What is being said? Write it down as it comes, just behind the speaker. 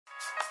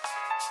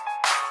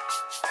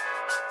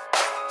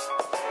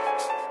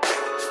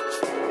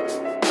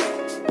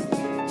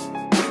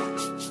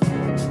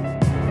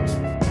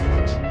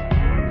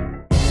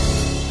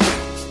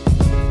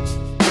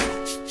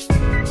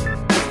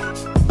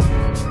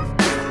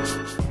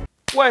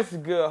What's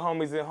good,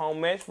 homies and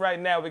homies? Right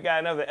now we got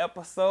another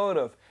episode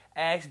of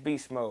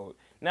Beastmode.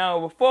 Now,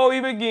 before we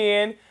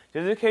begin,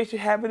 just in case you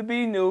happen to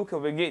be new,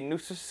 because we're getting new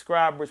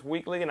subscribers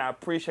weekly, and I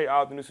appreciate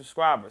all the new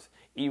subscribers,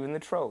 even the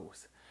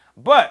trolls.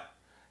 But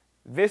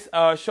this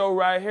show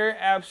right here,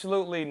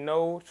 absolutely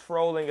no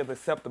trolling is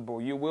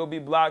acceptable. You will be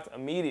blocked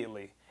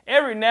immediately.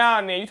 Every now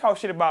and then, you talk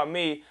shit about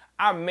me,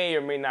 I may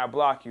or may not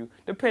block you,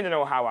 depending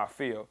on how I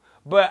feel.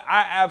 But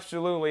I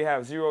absolutely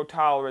have zero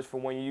tolerance for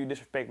when you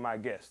disrespect my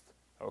guests.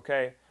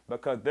 Okay?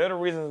 Because they're the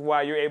reasons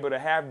why you're able to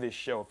have this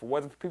show. If it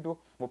wasn't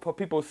for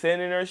people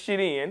sending their shit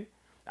in,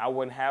 I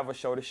wouldn't have a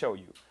show to show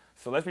you.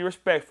 So let's be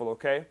respectful,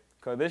 okay?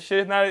 Because this shit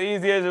is not as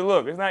easy as it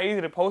looks. It's not easy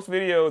to post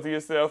videos of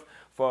yourself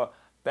for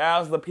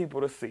thousands of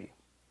people to see.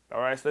 All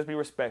right? So let's be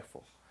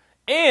respectful.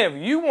 And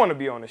if you want to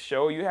be on the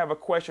show, you have a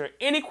question,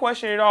 any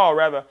question at all,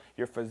 rather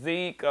your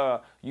physique,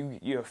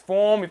 your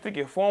form, you think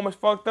your form is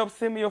fucked up,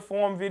 send me your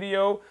form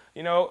video.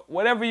 You know,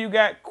 whatever you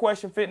got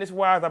question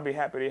fitness-wise, I'll be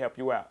happy to help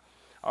you out.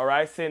 All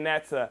right, send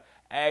that to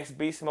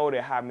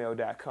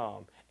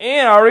askbeastmode@hotmail.com.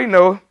 And I already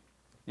know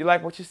you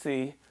like what you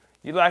see.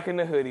 You liking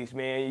the hoodies,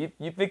 man.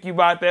 You think you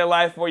about that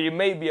life, or you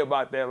may be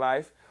about that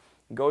life.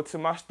 Go to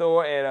my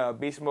store at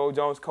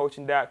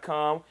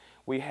beastmodejonescoaching.com.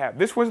 We have,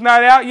 this one's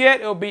not out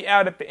yet. It'll be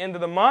out at the end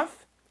of the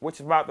month, which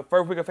is about the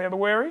first week of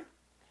February.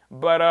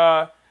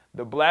 But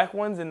the black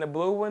ones and the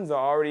blue ones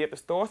are already at the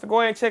store. So go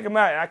ahead and check them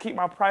out. And I keep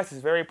my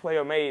prices very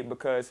player-made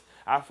because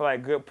I feel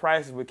like good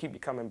prices will keep you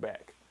coming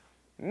back.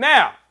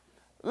 Now,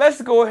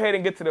 let's go ahead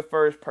and get to the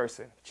first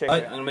person. Check it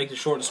out. I'm going to make this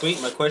short and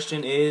sweet. My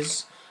question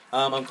is,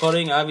 I'm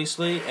cutting,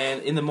 obviously,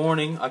 and in the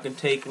morning I can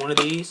take one of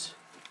these,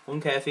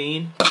 one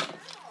caffeine,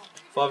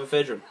 5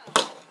 ephedrine.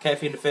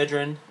 Caffeine,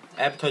 ephedrine,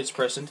 appetite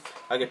suppressant.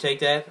 I could take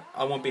that.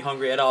 I won't be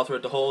hungry at all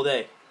throughout the whole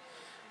day.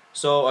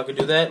 So I could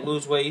do that,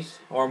 lose weight,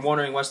 or I'm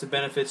wondering what's the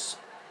benefits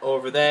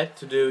over that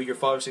to do your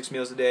 5 or 6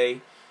 meals a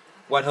day,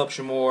 what helps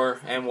you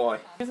more, and why.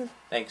 Kisses.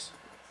 Thanks.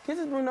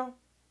 Kisses, Bruno.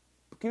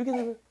 Give me a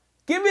kiss.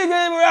 Give me a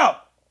kiss, Bruno.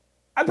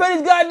 I pay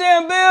these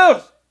goddamn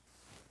bills!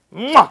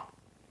 Mwah!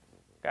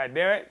 God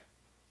damn it.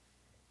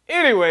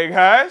 Anyway,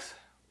 guys,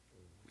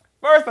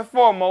 first and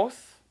foremost,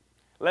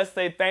 let's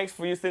say thanks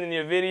for you sending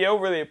your video.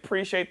 Really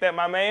appreciate that,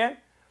 my man.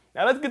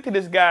 Now, let's get to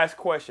this guy's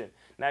question.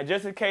 Now,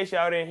 just in case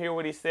y'all didn't hear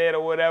what he said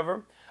or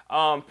whatever,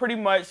 pretty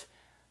much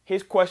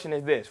his question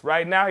is this.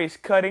 Right now, he's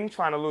cutting,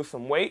 trying to lose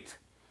some weight,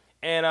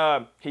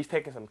 and he's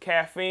taking some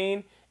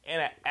caffeine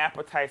and an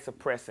appetite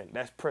suppressant.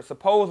 That's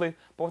supposedly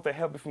supposed to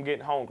help you from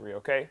getting hungry,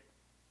 okay?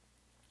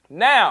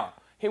 Now,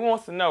 he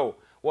wants to know,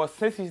 well,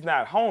 since he's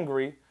not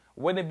hungry,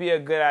 wouldn't it be a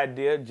good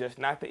idea just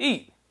not to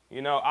eat?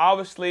 You know,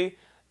 obviously,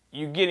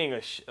 you're getting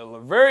a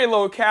very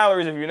low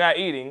calories if you're not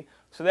eating,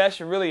 so that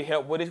should really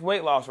help with his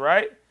weight loss,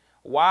 right?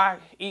 Why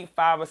eat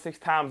 5 or 6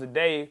 times a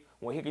day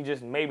when he can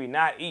just maybe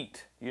not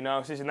eat? You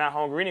know, since he's not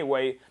hungry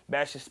anyway,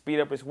 that should speed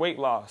up his weight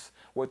loss.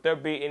 Would there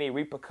be any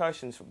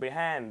repercussions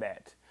behind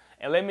that?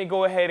 And let me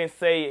go ahead and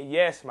say,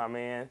 yes, my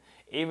man.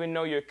 Even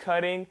though you're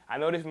cutting, I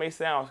know this may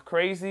sound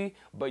crazy,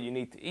 but you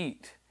need to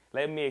eat.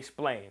 Let me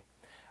explain,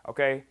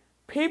 okay?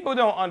 People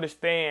don't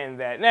understand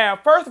that. Now,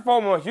 first and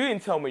foremost, you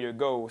didn't tell me your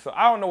goals, so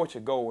I don't know what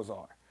your goals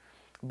are.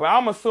 But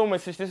I'm assuming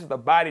since this is a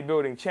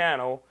bodybuilding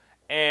channel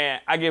and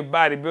I give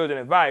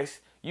bodybuilding advice,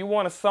 you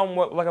want to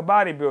somewhat like a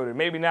bodybuilder.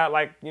 Maybe not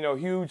like, you know,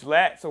 huge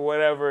lats or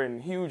whatever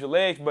and huge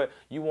legs, but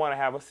you want to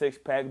have a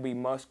six-pack, be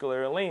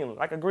muscular and lean,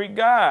 like a Greek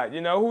god.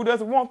 You know, who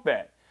doesn't want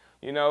that?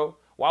 You know?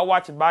 Why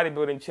watch a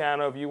bodybuilding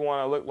channel if you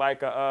want to look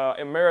like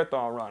a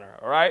marathon runner,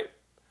 all right?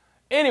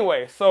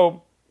 Anyway,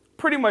 so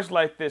pretty much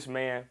like this,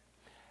 man.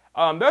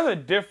 There's a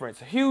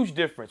difference, a huge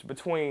difference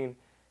between,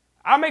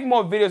 I'll make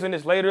more videos on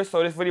this later,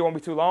 so this video won't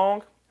be too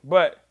long,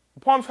 but the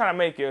point I'm trying to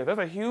make is there's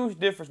a huge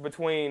difference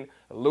between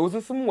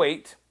losing some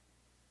weight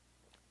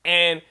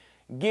and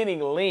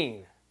getting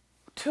lean.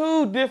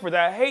 Two different.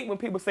 I hate when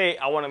people say,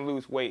 I want to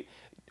lose weight.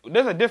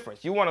 There's a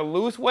difference. You want to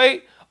lose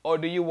weight or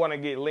do you want to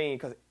get lean?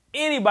 Because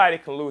anybody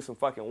can lose some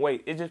fucking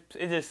weight. It's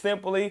just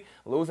simply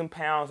losing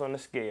pounds on the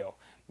scale.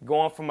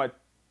 Going from a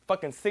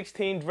fucking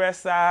 16 dress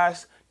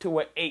size to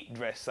an 8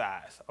 dress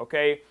size,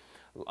 okay?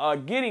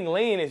 Getting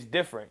lean is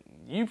different.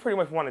 You pretty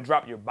much want to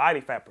drop your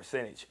body fat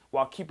percentage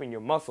while keeping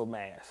your muscle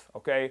mass,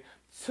 okay?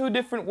 2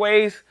 different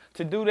ways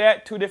to do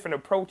that, 2 different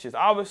approaches.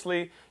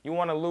 Obviously, you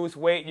want to lose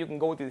weight, you can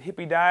go with the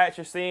hippie diets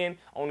you're seeing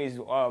on these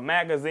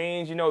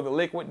magazines, you know, the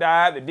liquid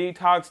diet, the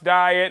detox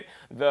diet,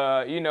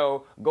 the, you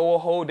know, go a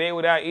whole day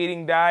without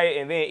eating diet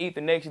and then eat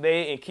the next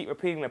day and keep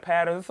repeating the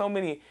patterns. There's so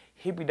many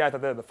hippie diets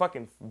out there, the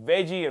fucking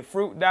veggie and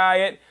fruit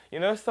diet. You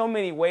know, there's so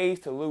many ways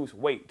to lose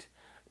weight.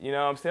 You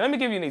know what I'm saying? Let me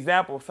give you an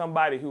example of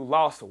somebody who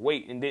lost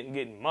weight and didn't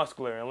get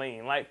muscular and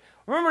lean. Like,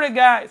 remember the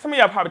guy? Some of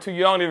y'all probably too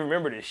young to even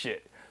remember this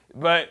shit.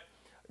 But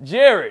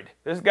Jared,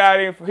 this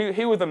guy,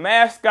 he was a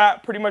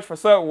mascot pretty much for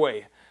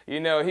Subway. You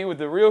know, he was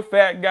the real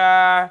fat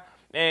guy,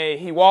 and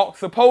he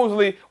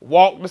supposedly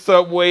walked the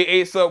subway,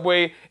 ate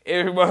Subway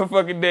every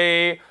motherfucking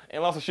day,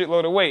 and lost a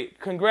shitload of weight.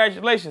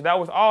 Congratulations, that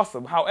was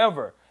awesome.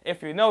 However,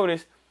 if you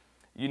notice,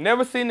 you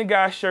never seen the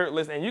guy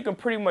shirtless, and you can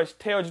pretty much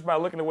tell just by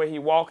looking at the way he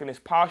walks and his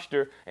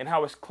posture and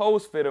how his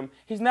clothes fit him,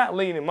 he's not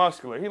lean and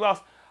muscular. He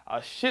lost a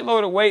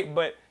shitload of weight,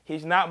 but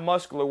he's not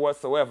muscular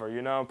whatsoever,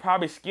 you know,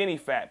 probably skinny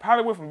fat.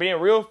 Probably went from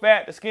being real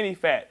fat to skinny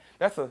fat.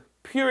 That's a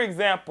pure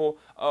example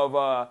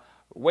of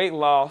weight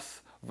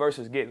loss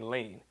versus getting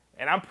lean.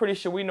 And I'm pretty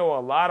sure we know a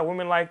lot of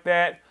women like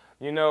that,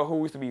 you know, who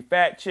used to be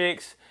fat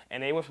chicks,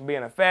 and they went from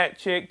being a fat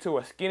chick to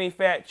a skinny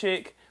fat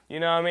chick.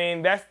 You know what I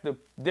mean? That's the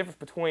difference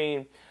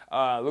between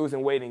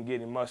losing weight and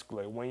getting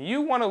muscular. When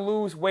you want to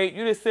lose weight,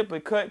 you just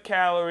simply cut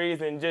calories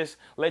and just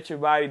let your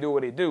body do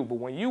what it do. But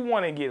when you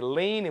want to get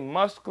lean and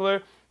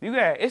muscular,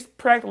 it's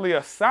practically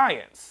a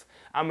science.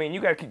 I mean,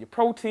 you got to keep your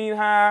protein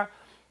high.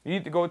 You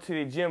need to go to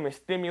the gym and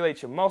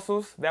stimulate your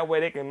muscles. That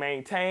way they can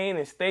maintain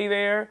and stay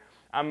there.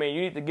 I mean,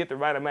 you need to get the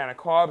right amount of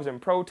carbs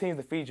and proteins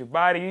to feed your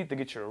body. You need to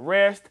get your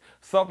rest.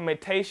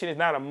 Supplementation is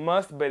not a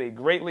must, but it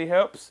greatly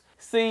helps.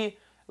 See,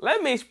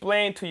 let me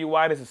explain to you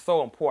why this is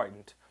so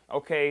important,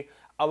 okay?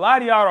 A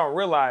lot of y'all don't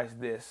realize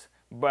this,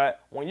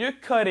 but when you're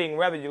cutting,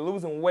 whether you're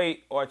losing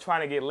weight or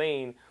trying to get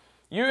lean,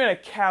 you're in a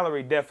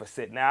calorie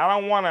deficit. Now, I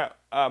don't want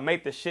to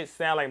make the shit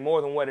sound like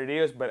more than what it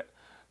is, but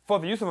for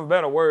the use of a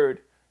better word,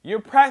 you're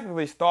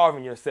practically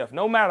starving yourself.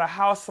 No matter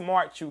how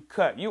smart you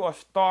cut, you are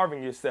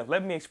starving yourself.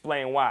 Let me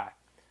explain why,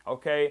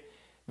 okay?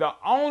 The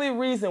only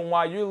reason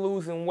why you're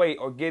losing weight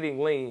or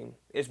getting lean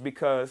is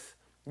because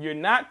you're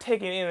not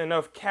taking in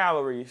enough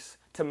calories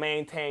to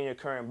maintain your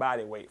current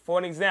body weight. For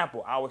an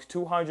example, I was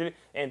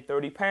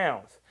 230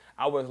 pounds.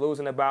 I was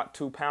losing about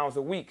 2 pounds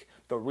a week.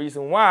 The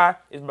reason why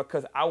is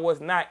because I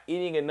was not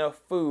eating enough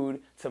food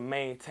to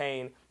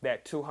maintain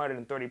that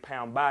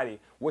 230-pound body,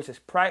 which is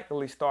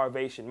practically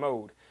starvation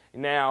mode.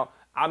 Now,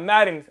 I'm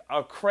not in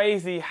a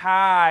crazy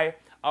high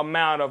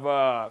amount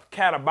of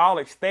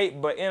catabolic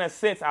state, but in a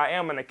sense, I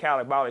am in a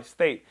catabolic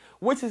state,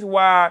 which is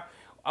why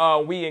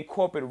we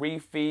incorporate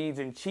refeeds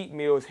and cheat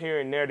meals here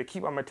and there to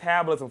keep our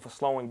metabolism from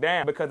slowing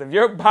down. Because if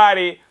your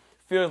body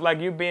feels like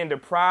you're being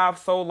deprived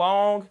so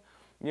long,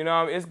 you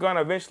know, it's going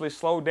to eventually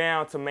slow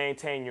down to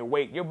maintain your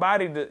weight. Your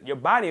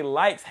body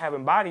likes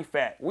having body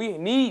fat. We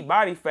need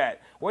body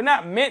fat. We're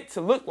not meant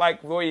to look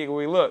like the way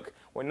we look.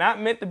 We're not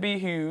meant to be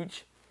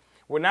huge.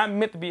 We're not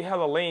meant to be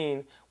hella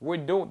lean.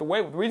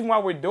 The reason why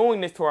we're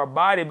doing this to our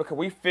body because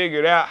we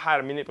figured out how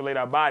to manipulate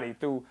our body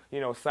through, you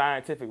know,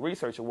 scientific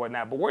research or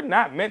whatnot. But we're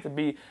not meant to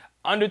be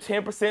under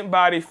 10%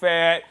 body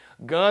fat,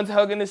 guns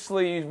hugging the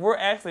sleeves. We're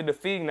actually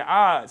defeating the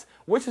odds,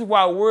 which is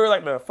why we're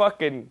like the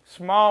fucking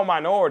small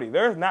minority.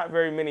 There's not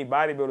very many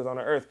bodybuilders on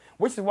the earth,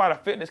 which is why the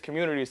fitness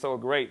community is so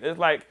great. It's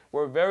like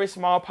we're a very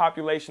small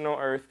population on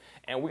earth,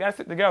 and we got to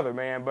stick together,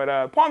 man. But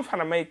the point I'm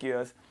trying to make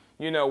is,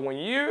 you know, when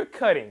you're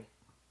cutting,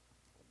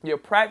 you're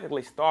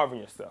practically starving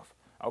yourself,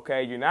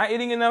 okay? You're not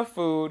eating enough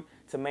food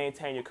to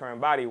maintain your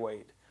current body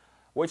weight,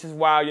 which is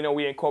why, you know,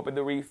 we incorporate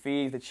the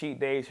refeeds, the cheat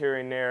days here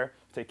and there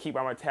to keep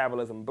our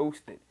metabolism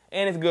boosted.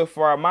 And it's good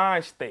for our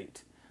mind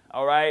state,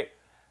 all right?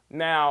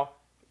 Now,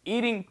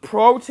 eating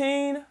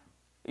protein,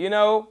 you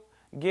know,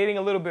 getting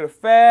a little bit of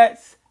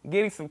fats,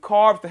 getting some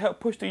carbs to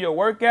help push through your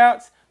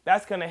workouts,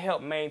 that's going to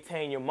help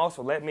maintain your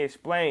muscle. Let me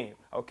explain,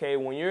 okay?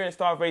 When you're in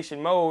starvation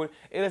mode,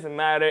 it doesn't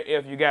matter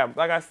if you got,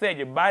 like I said,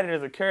 your body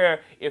doesn't care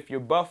if you're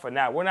buff or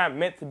not. We're not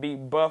meant to be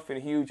buff and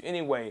huge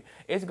anyway.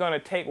 It's going to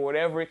take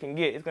whatever it can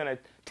get. It's going to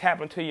tap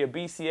into your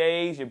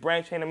BCAAs, your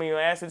branched-chain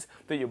amino acids,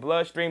 through your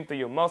bloodstream, through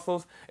your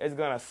muscles. It's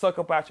going to suck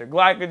up out your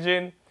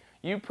glycogen.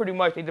 You pretty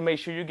much need to make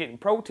sure you're getting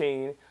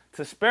protein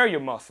to spare your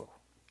muscle,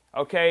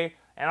 okay?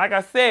 And like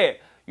I said,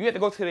 you have to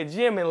go to the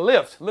gym and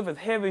lift as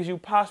heavy as you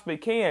possibly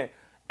can.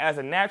 As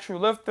a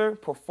natural lifter,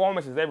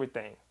 performance is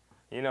everything.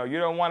 You know, you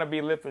don't want to be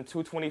lifting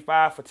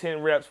 225 for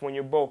 10 reps when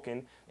you're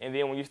bulking, and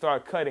then when you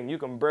start cutting, you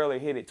can barely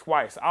hit it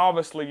twice.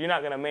 Obviously, you're not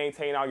going to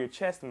maintain all your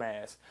chest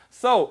mass.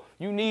 So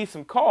you need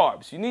some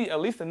carbs. You need at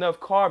least enough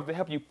carbs to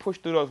help you push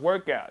through those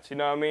workouts. You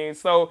know what I mean?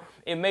 So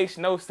it makes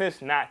no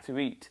sense not to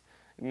eat.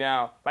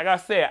 Now, like I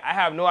said, I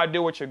have no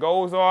idea what your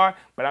goals are,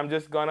 but I'm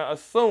just going to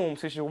assume,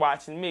 since you're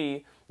watching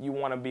me, you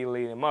want to be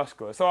lean and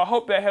muscular. So I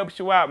hope that helps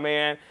you out,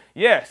 man.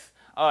 Yes.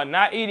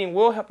 Not eating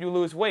will help you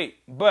lose weight,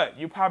 but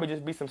you probably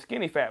just be some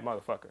skinny fat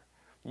motherfucker.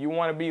 You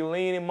want to be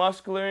lean and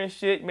muscular and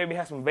shit, maybe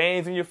have some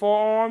veins in your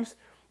forearms.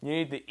 You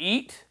need to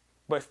eat,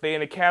 but stay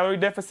in a calorie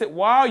deficit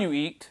while you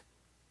eat.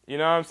 You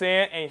know what I'm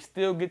saying? And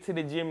still get to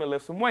the gym and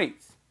lift some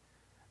weights.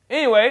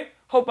 Anyway,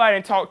 hope I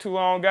didn't talk too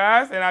long,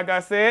 guys. And like I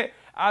said,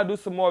 I'll do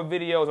some more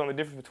videos on the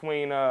difference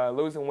between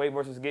losing weight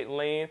versus getting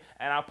lean,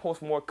 and I'll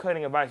post more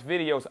cutting advice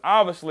videos.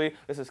 Obviously,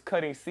 this is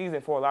cutting season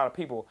for a lot of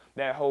people,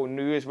 that whole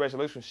New Year's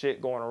resolution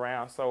shit going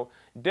around, so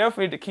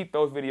definitely to keep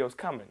those videos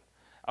coming.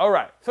 All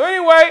right, so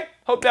anyway,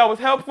 hope that was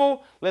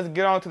helpful. Let's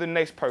get on to the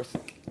next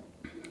person.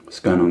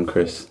 What's going on,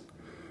 Chris?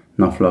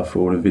 Enough love for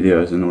all the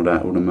videos and all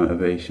that, all the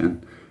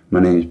motivation. My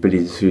name is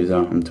Billy D'Souza,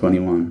 I'm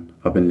 21.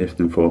 I've been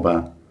lifting for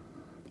about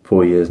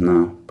 4 years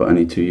now, but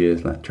only 2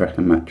 years like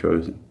tracking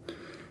macros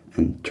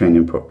and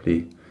training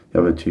properly. The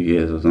other 2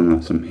 years I was on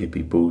like some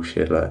hippie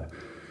bullshit, like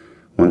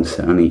one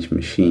set on each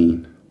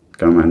machine,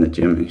 going around the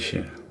gym and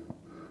shit,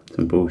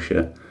 some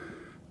bullshit.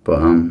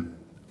 But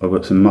I've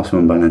got some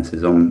muscle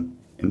imbalances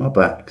in my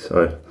back.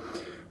 So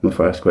my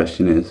first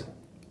question is,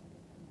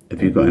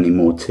 have you got any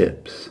more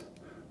tips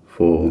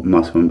for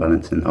muscle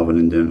imbalancing other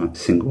than doing like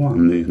single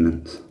arm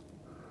movements?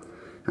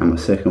 And my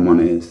second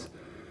one is,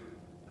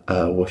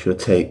 what's your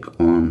take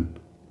on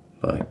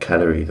like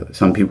calories? Like,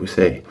 some people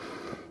say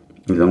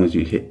as long as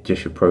you hit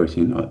just your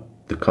protein, like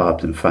the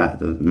carbs and fat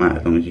doesn't matter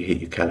as long as you hit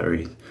your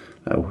calories.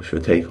 Like, what's your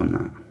take on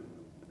that?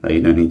 Like,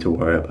 you don't need to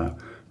worry about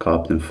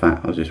carbs and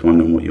fat. I was just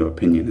wondering what your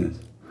opinion is.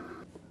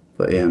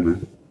 But yeah,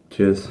 man,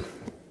 cheers.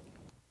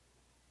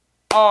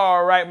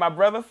 All right, my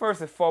brother,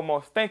 first and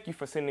foremost, thank you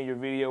for sending your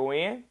video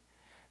in.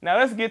 Now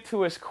let's get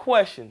to his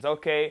questions,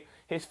 okay?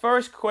 His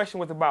first question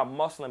was about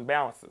muscle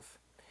imbalances.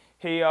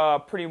 He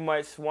pretty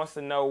much wants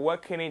to know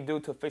what can he do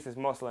to fix his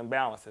muscle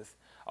imbalances.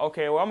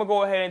 Okay, well, I'm going to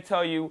go ahead and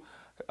tell you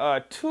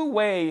 2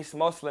 ways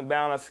muscle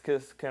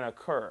imbalances can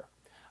occur.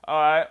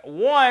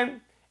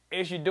 One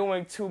is you're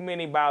doing too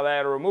many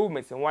bilateral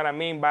movements, and what I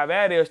mean by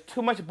that is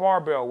too much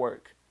barbell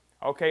work.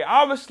 Okay,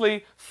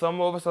 obviously,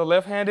 some of us are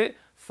left-handed,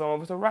 some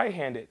of us are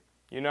right-handed.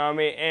 You know what I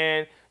mean?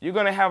 And you're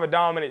going to have a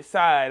dominant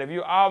side. If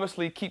you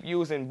obviously keep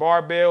using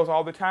barbells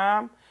all the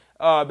time,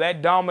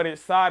 that dominant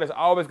side is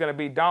always going to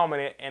be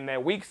dominant, and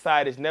that weak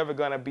side is never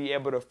going to be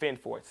able to fend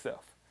for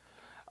itself.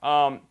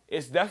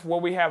 That's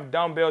what we have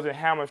dumbbells and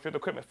hammer strength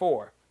equipment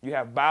for. You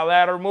have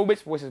bilateral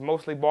movements, which is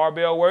mostly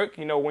barbell work,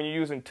 you know, when you're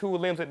using 2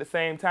 limbs at the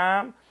same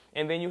time.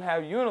 And then you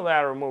have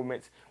unilateral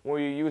movements where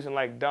you're using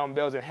like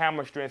dumbbells and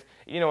hammer strength,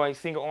 you know, and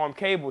single arm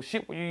cable,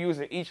 shit where you're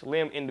using each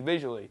limb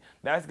individually.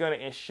 That's going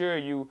to ensure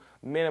you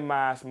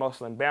minimize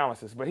muscle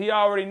imbalances. But he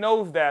already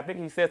knows that. I think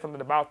he said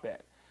something about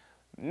that.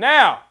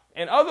 Now,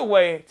 another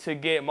way to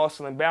get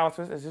muscle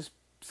imbalances is just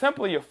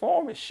simply your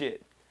form and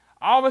shit.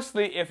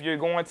 Obviously, if you're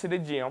going to the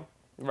gym,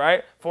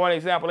 right? For an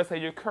example, let's say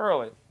you're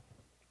curling.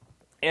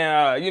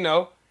 And, you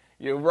know,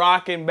 you're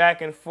rocking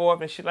back and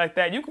forth and shit like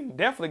that, you can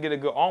definitely get a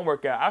good arm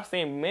workout. I've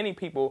seen many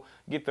people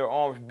get their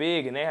arms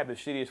big and they have the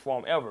shittiest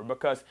form ever,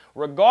 because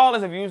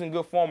regardless of using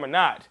good form or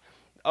not,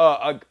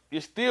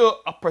 it's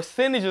still a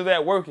percentage of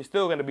that work is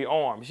still going to be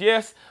arms.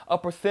 Yes, a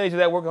percentage of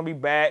that work is going to be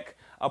back,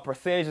 a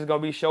percentage is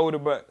going to be shoulder,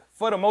 but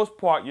for the most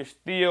part, you're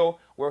still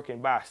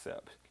working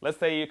biceps. Let's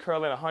say you're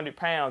curling 100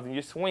 pounds and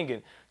you're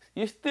swinging.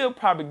 You're still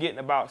probably getting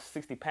about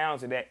 60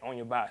 pounds of that on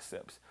your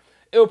biceps.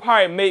 It would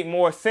probably make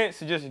more sense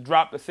to just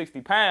drop the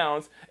 60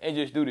 pounds and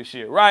just do the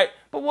shit, right?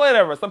 But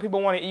whatever. Some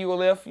people want an ego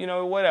lift, you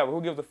know, whatever.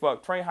 Who gives a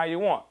fuck? Train how you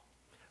want.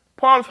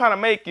 Part I'm trying to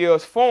make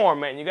is form,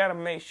 man. You got to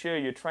make sure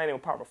you're training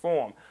with proper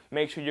form.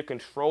 Make sure you're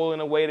controlling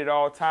the weight at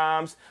all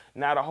times,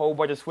 not a whole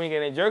bunch of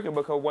swinging and jerking,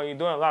 because when you're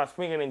doing a lot of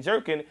swinging and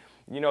jerking,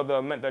 you know,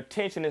 the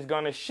tension is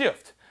going to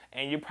shift,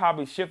 and you're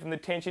probably shifting the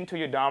tension to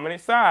your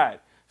dominant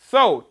side.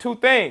 So, 2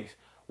 things.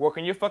 Work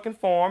on your fucking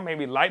form,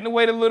 maybe lighten the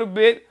weight a little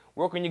bit.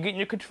 Work on you getting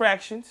your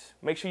contractions.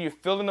 Make sure you're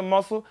filling the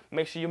muscle.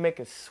 Make sure you're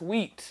making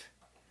sweet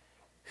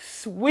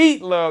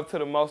love to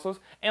the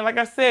muscles. And like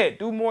I said,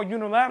 do more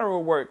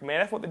unilateral work, man.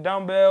 That's what the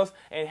dumbbells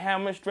and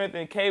hammer strength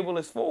and cable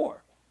is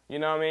for. You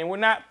know what I mean? We're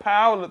not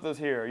powerlifters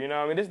here. You know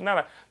what I mean? This is not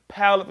a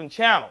powerlifting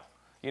channel.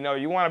 You know,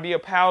 you want to be a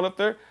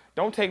powerlifter,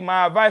 don't take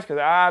my advice, because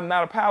I'm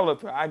not a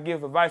powerlifter. I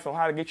give advice on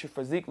how to get your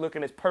physique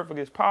looking as perfect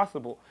as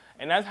possible.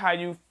 And that's how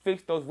you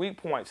fix those weak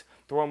points.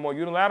 Throw in more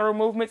unilateral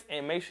movements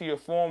and make sure your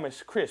form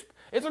is crisp.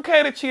 It's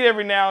okay to cheat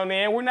every now and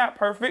then. We're not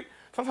perfect.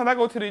 Sometimes I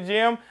go to the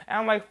gym and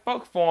I'm like,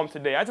 fuck form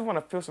today. I just want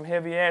to feel some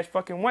heavy ass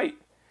fucking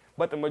weight.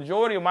 But the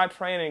majority of my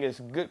training is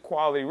good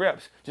quality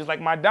reps. Just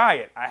like my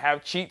diet. I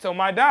have cheats on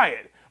my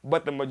diet,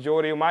 but the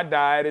majority of my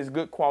diet is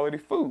good quality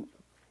food.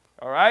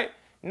 All right?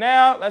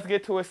 Now, let's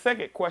get to a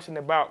second question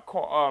about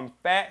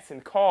fats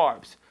and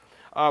carbs.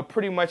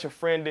 Pretty much a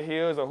friend of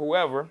his or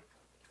whoever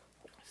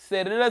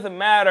said it doesn't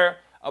matter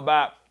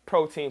about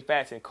protein,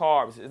 fats, and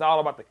carbs. It's all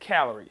about the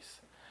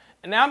calories.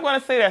 And now I'm going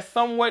to say that's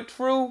somewhat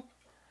true,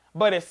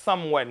 but it's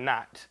somewhat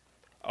not.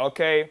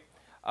 Okay?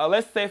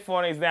 Let's say,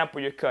 for an example,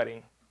 you're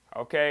cutting.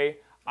 Okay?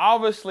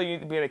 Obviously, you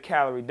need to be in a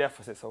calorie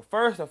deficit. So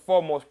first and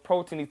foremost,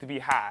 protein needs to be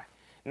high.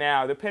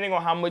 Now, depending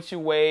on how much you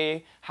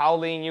weigh, how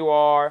lean you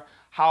are,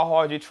 how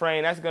hard you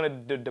train, that's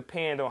going to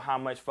depend on how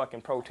much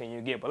fucking protein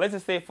you get. But let's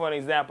just say, for an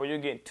example, you're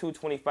getting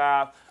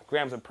 225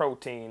 grams of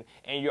protein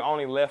and you're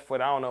only left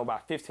with, I don't know,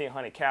 about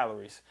 1,500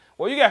 calories.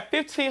 Well, you got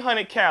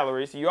 1,500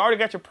 calories. You already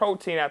got your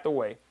protein out the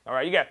way. All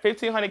right, you got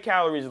 1,500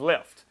 calories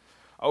left.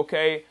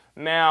 Okay,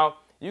 now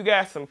you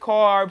got some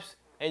carbs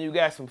and you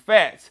got some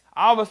fats.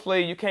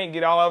 Obviously, you can't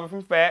get all of it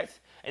from fats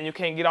and you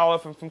can't get all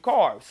of it from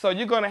carbs. So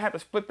you're going to have to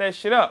split that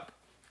shit up.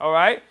 All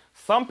right?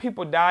 Some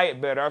people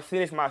diet better. I've seen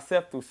this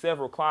myself through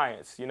several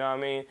clients. You know what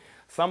I mean?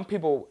 Some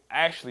people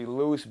actually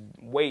lose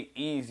weight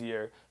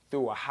easier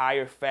through a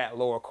higher fat,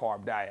 lower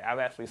carb diet. I've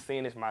actually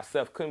seen this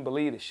myself. Couldn't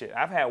believe this shit.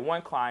 I've had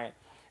one client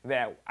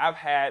that I've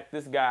had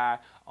this guy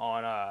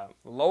on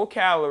low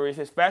calories.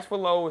 His fats were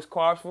low, his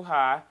carbs were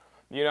high.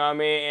 You know what I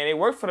mean? And it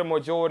worked for the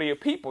majority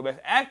of people that's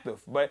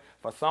active. But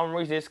for some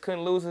reason, just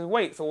couldn't lose his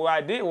weight. So what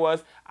I did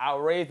was I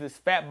raised his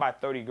fat by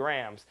 30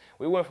 grams.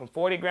 We went from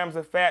 40 grams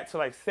of fat to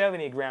like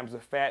 70 grams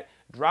of fat,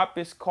 dropped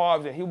his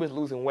carbs, and he was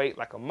losing weight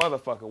like a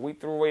motherfucker. We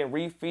threw away in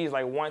refeeds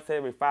like once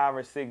every 5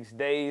 or 6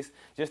 days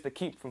just to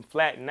keep from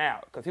flattening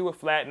out. Because he would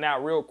flatten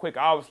out real quick,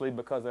 obviously,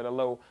 because of the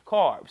low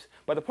carbs.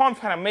 But the point I'm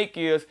trying to make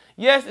is,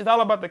 yes, it's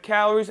all about the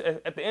calories.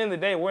 At the end of the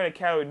day, we're in a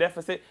calorie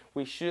deficit.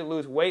 We should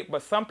lose weight.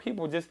 But some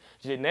people just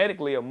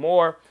genetically are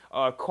more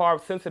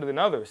carb sensitive than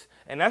others.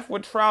 And that's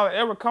what trial and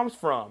error comes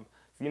from.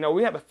 You know,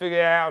 we have to figure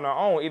it out on our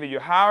own. Either you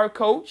hire a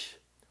coach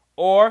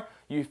or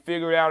you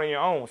figure it out on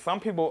your own. Some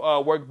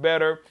people work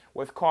better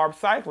with carb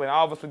cycling,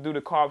 obviously due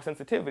to carb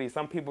sensitivity.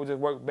 Some people just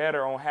work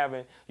better on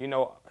having, you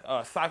know,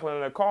 cycling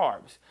their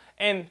carbs.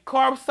 And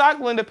carb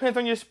cycling depends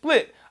on your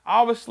split.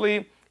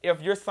 Obviously,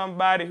 if you're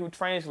somebody who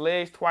trains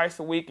legs twice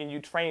a week and you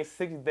train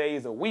 6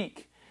 days a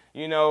week,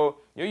 you know,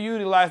 you're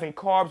utilizing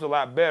carbs a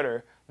lot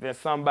better than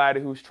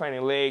somebody who's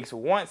training legs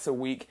once a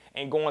week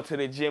and going to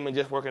the gym and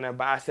just working their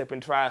bicep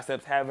and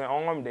triceps, having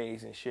arm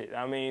days and shit.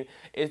 I mean,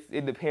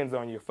 it depends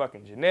on your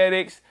fucking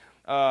genetics,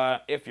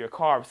 if you're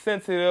carb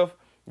sensitive,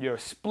 your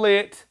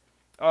split,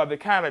 the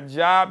kind of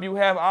job you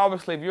have.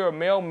 Obviously, if you're a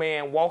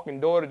mailman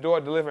walking door to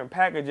door delivering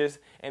packages,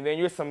 and then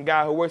you're some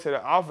guy who works at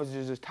an office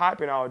just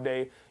typing all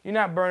day, you're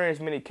not burning as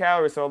many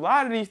calories. So a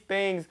lot of these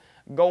things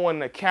go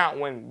into account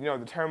when, you know,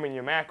 determining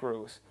your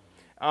macros.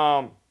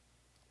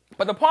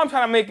 But the point I'm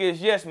trying to make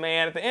is, yes,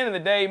 man, at the end of the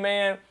day,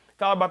 man,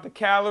 it's all about the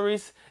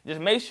calories. Just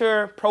make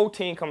sure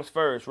protein comes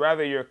first.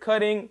 Rather you're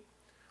cutting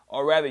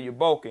or rather you're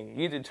bulking.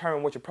 You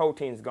determine what your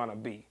protein is going to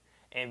be.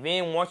 And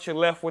then once you're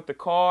left with the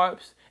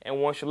carbs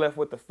and once you're left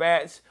with the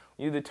fats,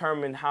 you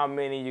determine how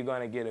many you're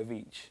going to get of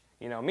each.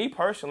 You know, me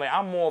personally,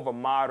 I'm more of a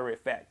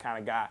moderate fat kind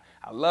of guy.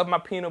 I love my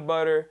peanut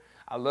butter.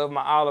 I love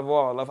my olive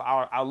oil.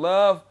 I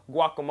love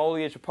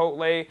guacamole at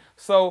Chipotle.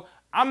 So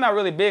I'm not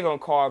really big on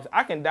carbs.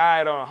 I can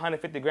diet on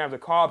 150 grams of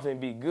carbs and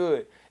be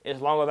good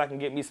as long as I can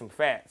get me some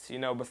fats, you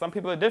know. But some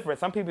people are different.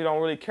 Some people don't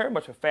really care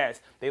much for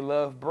fats. They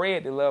love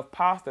bread. They love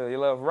pasta. They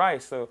love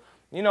rice. So,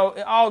 you know,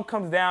 it all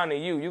comes down to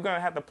you. You're going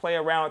to have to play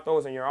around with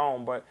those on your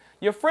own. But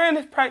your friend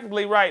is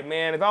practically right,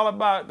 man. It's all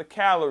about the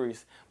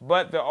calories.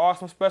 But there are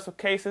some special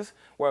cases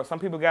where some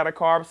people got a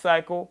carb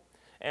cycle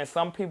and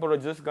some people are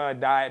just going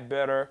to diet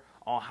better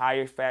on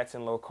higher fats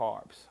and low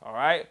carbs, all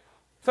right?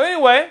 So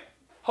anyway,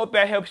 hope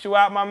that helps you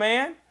out, my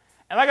man.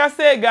 And like I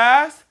said,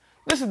 guys,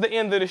 this is the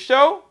end of the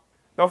show.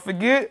 Don't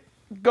forget,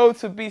 go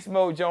to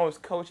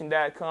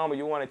BeastmodeJonesCoaching.com if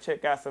you want to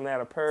check out some of that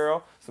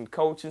apparel, some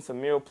coaching, some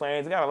meal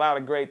plans. Got a lot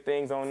of great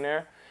things on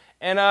there.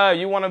 And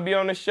you want to be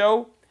on the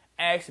show,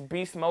 ask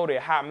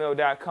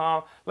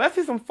Beastmode@hotmail.com. Let's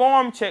see some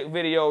form check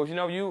videos. You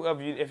know,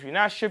 if you're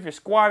not sure if you're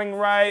squatting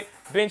right,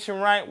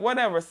 benching right,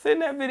 whatever,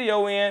 send that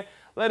video in.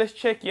 Let us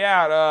check you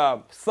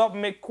out.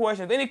 Submit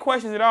questions, any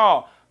questions at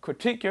all.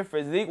 Critique your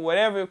physique,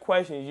 whatever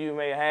questions you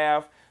may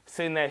have,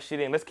 send that shit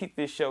in. Let's keep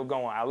this show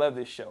going. I love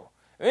this show.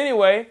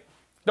 Anyway,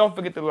 don't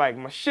forget to like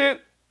my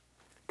shit,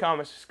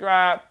 comment,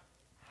 subscribe.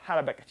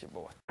 Holla back at your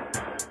boy.